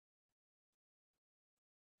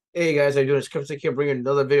Hey guys, how you doing? It's Kevtech here bringing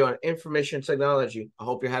another video on information technology. I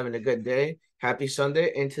hope you're having a good day. Happy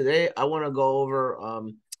Sunday. And today I want to go over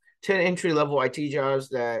 10 entry-level IT jobs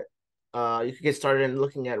that you can get started in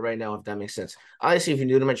looking at right now, if that makes sense. Obviously, if you're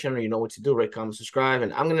new to my channel, you know what to do, right? Comment, subscribe,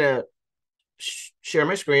 and I'm gonna share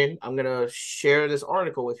my screen. I'm gonna share this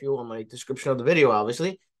article with you on my description of the video,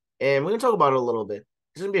 obviously, and we're gonna talk about it a little bit.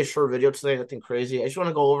 It's gonna be a short video today, nothing crazy. I just want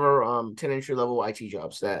to go over 10 entry-level IT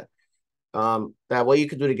jobs that what you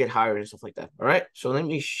could do to get hired and stuff like that. All right. So let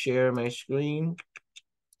me share my screen.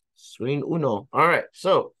 Screen uno. All right.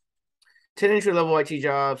 So 10 entry level IT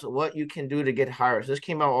jobs, what you can do to get hired. So this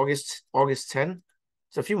came out August 10th.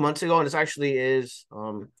 It's a few months ago, and this actually is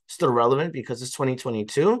still relevant because it's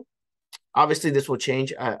 2022. Obviously, this will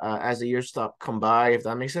change as the years stop come by, if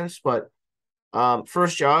that makes sense. But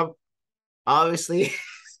first job, obviously,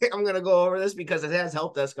 I'm gonna go over this because it has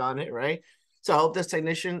help desk on it, right? So help desk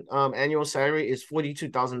technician annual salary is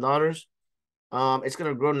 $42,000. It's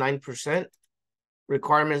gonna grow 9%.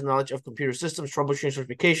 Requirements, knowledge of computer systems, troubleshooting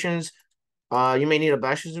certifications. You may need a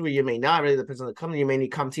bachelor's degree, you may not. Really depends on the company. You may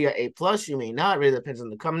need CompTIA A plus, you may not. Really depends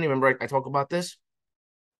on the company. Remember, I talk about this.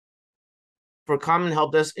 For common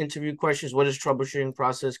help desk interview questions, what is troubleshooting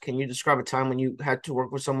process? Can you describe a time when you had to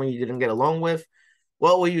work with someone you didn't get along with?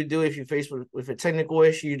 What will you do if you face with a technical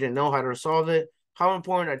issue you didn't know how to resolve it? How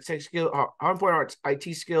important are tech skill? How important are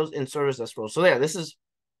IT skills in service desk role? So yeah, this is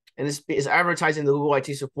advertising the Google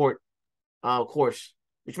IT support course,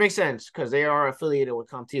 which makes sense because they are affiliated with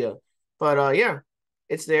CompTIA. But yeah,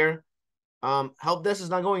 it's there. Help desk is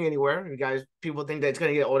not going anywhere. You guys, people think that it's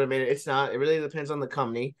going to get automated. It's not. It really depends on the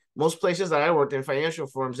company. Most places that I worked in, financial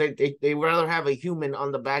firms, they rather have a human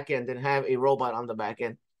on the back end than have a robot on the back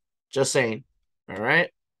end. Just saying. All right.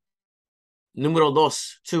 Numero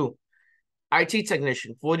dos, two. IT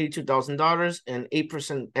technician, $42,000 and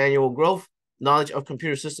 8% annual growth. Knowledge of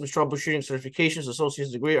computer systems, troubleshooting, certifications,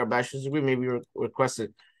 associate's degree, or bachelor's degree may be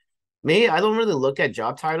requested. Me, I don't really look at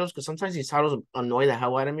job titles because sometimes these titles annoy the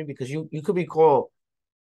hell out of me because you could be called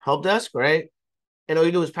help desk, right? And all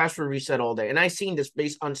you do is password reset all day. And I've seen this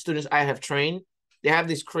based on students I have trained. They have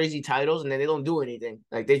these crazy titles and then they don't do anything.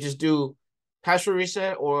 Like they just do password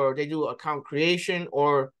reset or they do account creation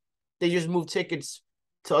or they just move tickets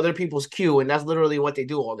to other people's queue. And that's literally what they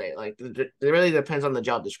do all day. Like it really depends on the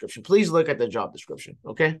job description. Please look at the job description.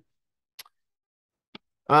 Okay.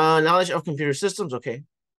 Knowledge of computer systems. Okay.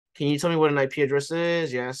 Can you tell me what an IP address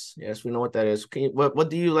is? Yes, yes, we know what that is.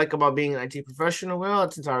 What do you like about being an IT professional? Well,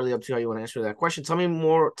 it's entirely up to you how you want to answer that question. Tell me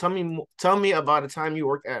more. Tell me about a time you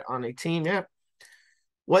worked on a team. Yeah.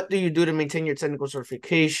 What do you do to maintain your technical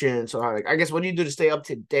certification? So, I guess, what do you do to stay up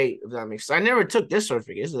to date? If that makes sense. I never took this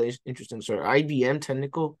certificate. It's interesting, sir. IBM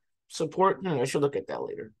technical support. I should look at that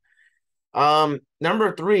later.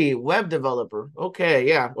 Number three, web developer. Okay,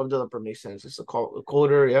 yeah, web developer makes sense. It's a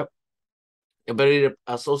coder. Yep. Ability to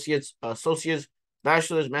associates,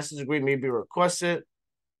 bachelor's, master's degree may be requested.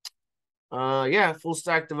 Yeah, full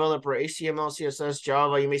stack developer, HTML, CSS,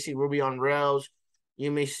 Java. You may see Ruby on Rails. You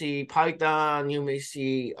may see Python. You may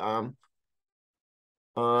see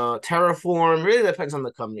Terraform. Really depends on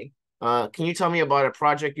the company. Can you tell me about a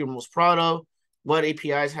project you're most proud of? What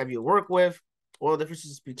APIs have you worked with? What are the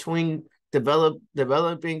differences between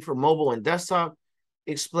developing for mobile and desktop?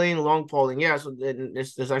 Explain long polling. Yeah, so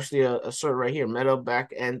there's actually a cert right here, Meta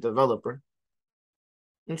Backend Developer.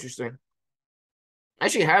 Interesting. I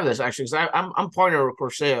actually have this actually because I'm partnered with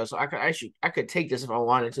Coursera, so I could take this if I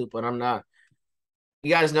wanted to, but I'm not. You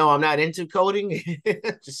guys know I'm not into coding.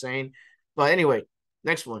 Just saying. But anyway,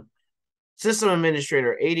 next one. System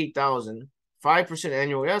administrator, 80,000, 5%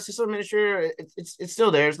 annual. Yeah, system administrator, it's still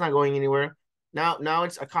there. It's not going anywhere. Now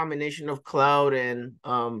it's a combination of cloud and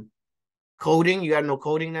coding. You got to know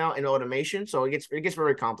coding now and automation. So it gets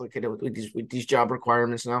very complicated with these job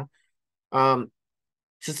requirements now.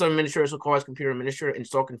 System administrators will cause computer administrator,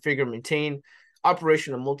 install, configure, maintain,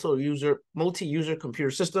 operation of multi-user computer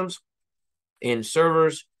systems and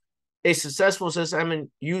servers. A successful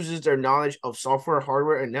sysadmin uses their knowledge of software,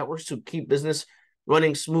 hardware, and networks to keep business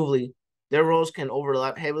running smoothly. Their roles can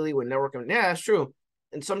overlap heavily with networking. Yeah, that's true.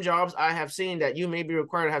 In some jobs, I have seen that you may be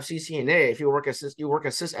required to have CCNA if you work a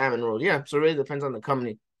sysadmin role. Yeah, so it really depends on the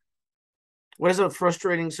company. What is a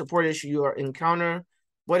frustrating support issue you encounter?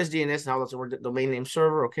 What is DNS and how does it work? The domain name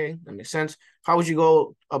server. Okay, that makes sense. How would you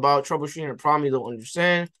go about troubleshooting a problem you don't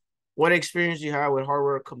understand? What experience do you have with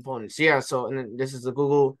hardware components? Yeah, so and then this is the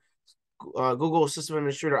Google System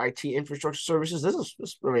Administrator IT Infrastructure Services. This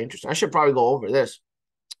is very interesting. I should probably go over this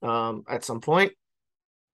at some point.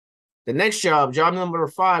 The next job number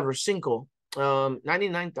 5 or cinco.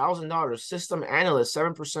 $99,000. System analyst,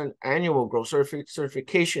 7% annual growth.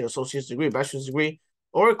 Certification, associate's degree, bachelor's degree,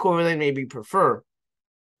 or equivalent may be preferred.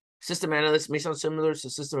 System analysts may sound similar to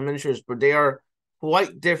system administrators, but they are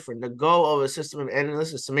quite different. The goal of a system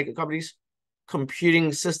analyst is to make a company's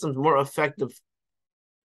computing systems more effective,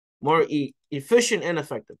 more efficient and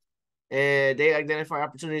effective. And they identify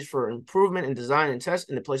opportunities for improvement in design and test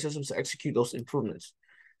and deploy systems to execute those improvements.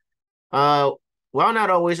 While not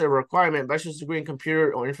always a requirement, bachelor's degree in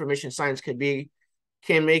computer or information science can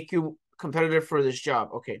make you competitive for this job.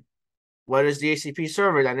 Okay. What is the DHCP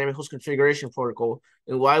server, dynamic host configuration protocol,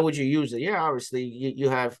 and why would you use it? Yeah, obviously you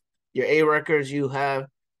have your A records, you have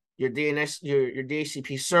your DNS, your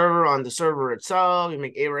DHCP server on the server itself. You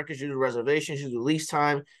make A records, you do reservations, you do lease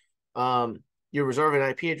time. You reserve an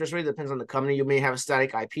IP address. Really depends on the company. You may have a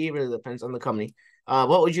static IP. Really depends on the company.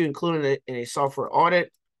 What would you include in a software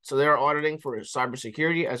audit? So they're auditing for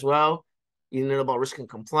cybersecurity as well. You need to know about risk and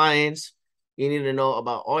compliance. You need to know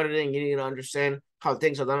about auditing. You need to understand how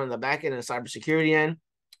things are done on the back end and cybersecurity end.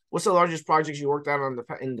 What's the largest projects you worked on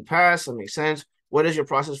in the past? That makes sense. What is your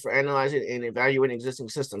process for analyzing and evaluating existing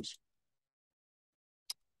systems?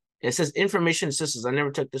 It says information systems. I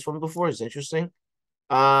never took this one before. It's interesting.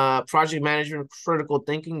 Project management, critical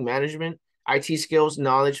thinking, management, IT skills,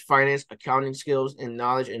 knowledge, finance, accounting skills, and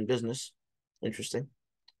knowledge in business. Interesting.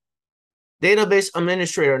 Database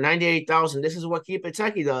administrator, 98,000. This is what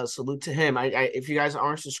Kevtech does. Salute to him. If you guys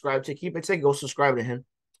aren't subscribed to Kevtech, go subscribe to him.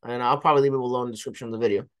 And I'll probably leave it below in the description of the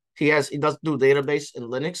video. He does do database in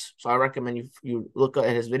Linux, so I recommend you look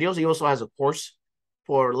at his videos. He also has a course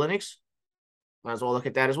for Linux. Might as well look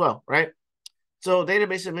at that as well, right? So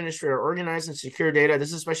database administrator, organize and secure data. This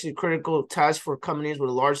is especially critical task for companies with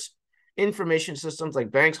large information systems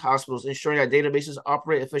like banks, hospitals. Ensuring that databases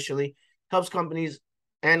operate efficiently helps companies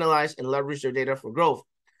analyze and leverage their data for growth.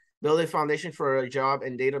 Build a foundation for a job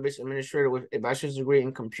in database administrator with a bachelor's degree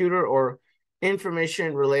in computer or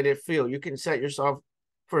information-related field. You can set yourself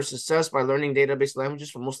for success by learning database languages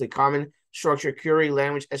from mostly common structured query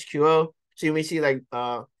language, SQL. So you may see like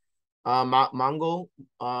MongoDB,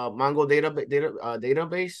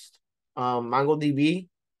 MongoDB.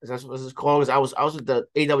 That's what it's called. I was at the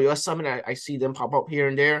AWS summit. I see them pop up here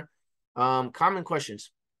and there. Common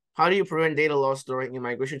questions. How do you prevent data loss during your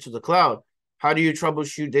migration to the cloud? How do you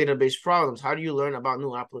troubleshoot database problems? How do you learn about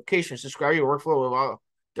new applications? Describe your workflow without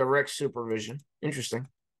direct supervision. Interesting.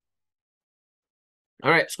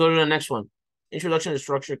 All right, let's go to the next one. Introduction to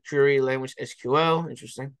structured query language, SQL.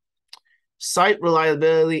 Interesting. Site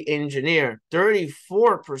reliability engineer,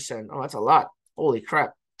 34%. Oh, that's a lot. Holy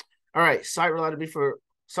crap. All right, site reliability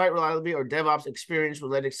or DevOps experience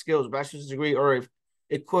related skills, bachelor's degree or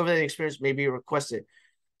equivalent experience may be requested.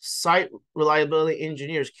 Site reliability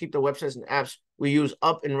engineers keep the websites and apps we use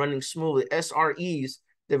up and running smoothly. SREs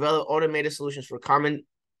develop automated solutions for common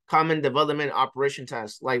development operation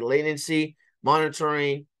tasks like latency,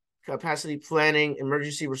 monitoring, capacity planning,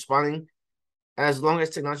 emergency responding. As long as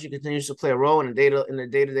technology continues to play a role in the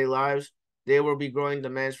day-to-day lives, there will be growing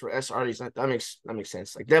demands for SREs. That makes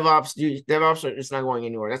sense. Like DevOps it's not going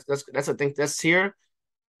anywhere. That's a thing that's here.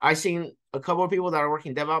 I've seen a couple of people that are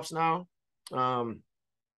working DevOps now.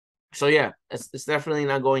 So yeah, it's definitely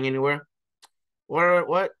not going anywhere.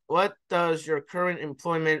 What does your current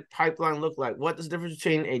employment pipeline look like? What is the difference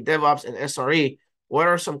between a DevOps and SRE? What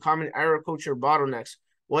are some common agriculture bottlenecks?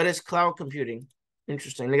 What is cloud computing?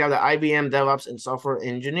 Interesting. They got the IBM DevOps and software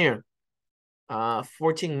engineer.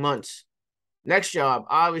 14 months. Next job,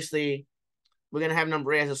 obviously, we're gonna have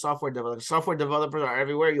number 8 as a software developer. Software developers are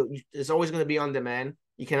everywhere. It's always gonna be on demand.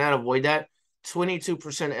 You cannot avoid that.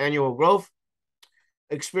 22% annual growth.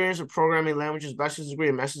 Experience of programming languages, bachelor's degree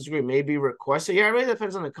and master's degree may be requested. Yeah, it really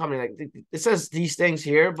depends on the company. Like it says these things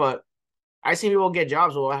here, but I see people get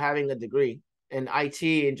jobs while having a degree in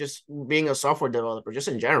IT and just being a software developer, just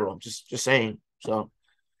in general. Just saying. So,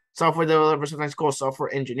 software developers, sometimes called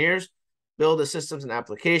software engineers, build the systems and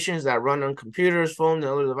applications that run on computers, phones,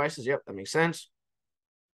 and other devices. Yep, that makes sense.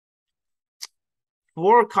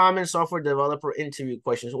 4 common software developer interview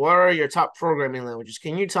questions. What are your top programming languages?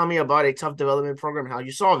 Can you tell me about a tough development program, how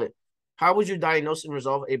you solve it? How would you diagnose and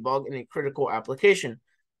resolve a bug in a critical application?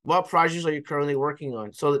 What projects are you currently working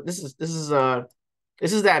on? So this is that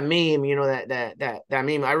meme, you know, that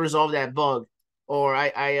meme. I resolved that bug, or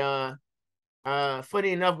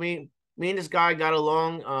funny enough, me and this guy got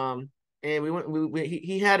along. And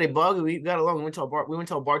he had a bug. We got along. We went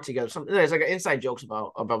to a bar together. There's like an inside jokes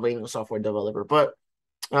about being a software developer. But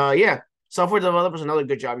yeah, software developer is another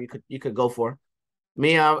good job you could go for.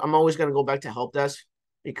 Me, I'm always gonna go back to Helpdesk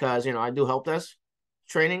because I do Helpdesk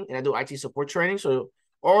training and I do IT support training. So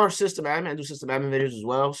or system admin. I do system admin videos as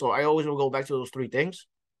well. So I always will go back to those three things.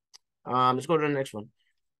 Let's go to the next one.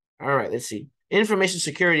 All right, let's see. Information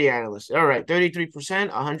security analyst. All right, 33%,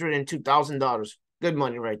 $102,000. Good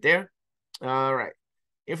money right there. All right.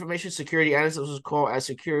 Information security analysts, is called as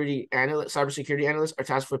security analyst, cybersecurity analysts, are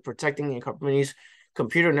tasked with protecting a company's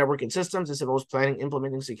computer networking systems. This involves planning,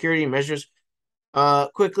 implementing security measures,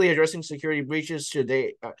 quickly addressing security breaches should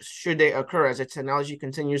they occur as the technology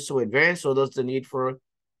continues to advance. So does the need for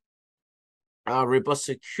robust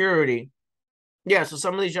security. Yeah, so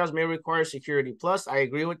some of these jobs may require security plus. I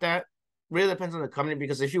agree with that. Really depends on the company,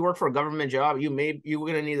 because if you work for a government job, you're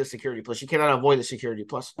gonna need a security plus. You cannot avoid the security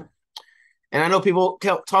plus. And I know people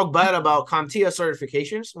talk bad about CompTIA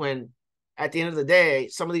certifications when at the end of the day,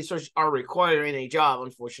 some of these certs are required in a job,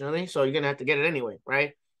 unfortunately. So you're gonna have to get it anyway,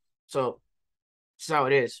 right? So that's how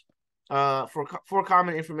it is. For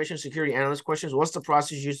common information security analyst questions, what's the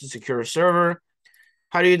process used to secure a server?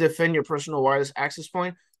 How do you defend your personal wireless access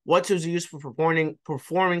point? What tools are used for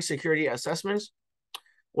performing security assessments?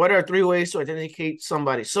 What are 3 ways to authenticate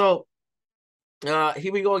somebody? So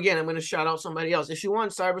here we go again. I'm going to shout out somebody else. If you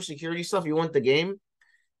want cybersecurity stuff, you want the game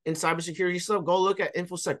in cybersecurity stuff, go look at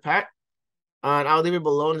InfoSec Pat. And I'll leave it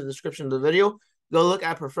below in the description of the video. Go look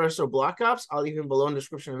at Professor Black Ops. I'll leave it below in the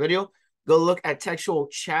description of the video. Go look at Textual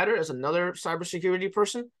Chatter as another cybersecurity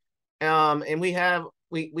person. And we have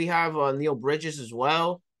Neil Bridges as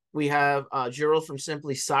well. We have Gerald from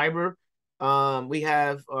Simply Cyber. We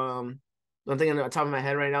have I'm thinking on the top of my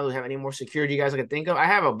head right now, do we have any more security guys I can think of? I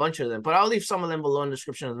have a bunch of them, but I'll leave some of them below in the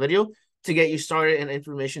description of the video to get you started in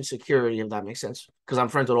information security, if that makes sense. Because I'm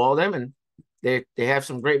friends with all of them, and they have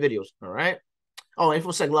some great videos. All right. Oh,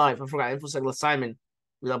 InfoSec Live. I forgot InfoSec Simon.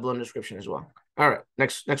 We'll below in the description as well. All right.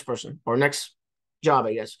 Next person, or next job,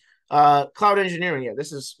 I guess. Cloud engineering. Yeah,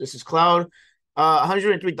 this is cloud.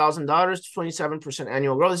 $103,000, 27%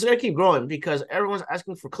 annual growth. This is gonna keep growing because everyone's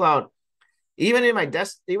asking for cloud. Even in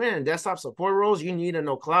desktop support roles, you need to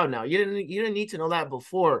know cloud now. You didn't need to know that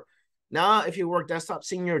before. Now, if you work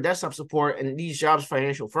senior desktop support in these jobs,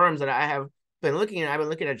 financial firms that I have been looking at, I've been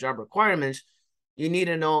looking at job requirements. You need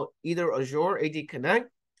to know either Azure AD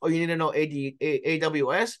Connect, or you need to know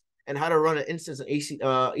AWS and how to run an instance of EC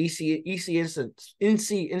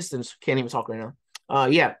instance. Can't even talk right now.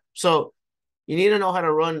 Yeah. So you need to know how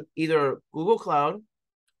to run either Google Cloud,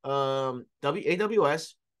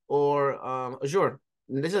 AWS, or Azure.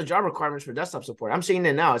 And this is a job requirements for desktop support. I'm seeing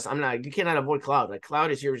it now. You cannot avoid cloud. Like,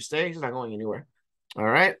 cloud is here to stay. It's not going anywhere. All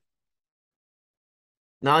right.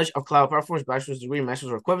 Knowledge of cloud platforms, bachelor's degree, master's,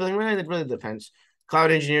 or equivalent. It really depends.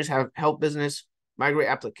 Cloud engineers help business migrate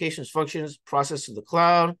applications, functions, process to the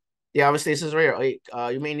cloud. Yeah, obviously this is right.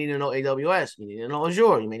 You may need to know AWS. You need to know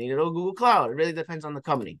Azure. You may need to know Google Cloud. It really depends on the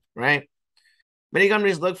company, right? Many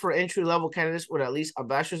companies look for entry-level candidates with at least a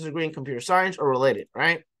bachelor's degree in computer science or related,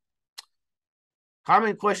 right?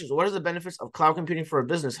 Common questions. What are the benefits of cloud computing for a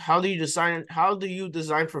business? How do you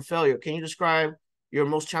design for failure? Can you describe your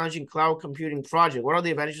most challenging cloud computing project? What are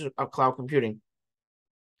the advantages of cloud computing?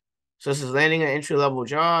 So this is landing an entry-level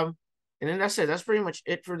job. And then that's it. That's pretty much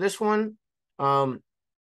it for this one. There are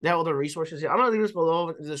other resources here. I'm going to leave this below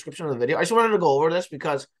in the description of the video. I just wanted to go over this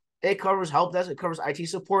because it covers Helpdesk. It covers IT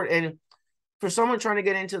support. And for someone trying to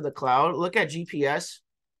get into the cloud, look at GPS.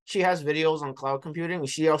 She has videos on cloud computing.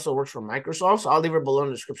 She also works for Microsoft. So I'll leave her below in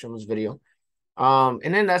the description of this video. And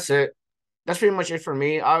then that's it. That's pretty much it for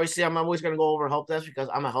me. Obviously, I'm always going to go over Helpdesk because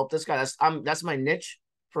I'm a Helpdesk guy. That's my niche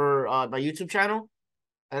for my YouTube channel.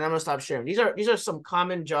 And I'm going to stop sharing. These are some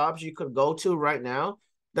common jobs you could go to right now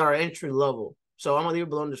that are entry level. So I'm going to leave it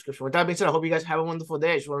below in the description. With that being said, I hope you guys have a wonderful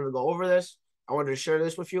day. I just wanted to go over this. I wanted to share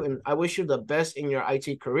this with you. And I wish you the best in your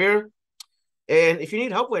IT career. And if you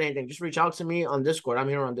need help with anything, just reach out to me on Discord. I'm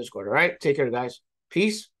here on Discord. All right. Take care, guys.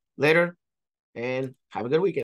 Peace. Later. And have a good weekend.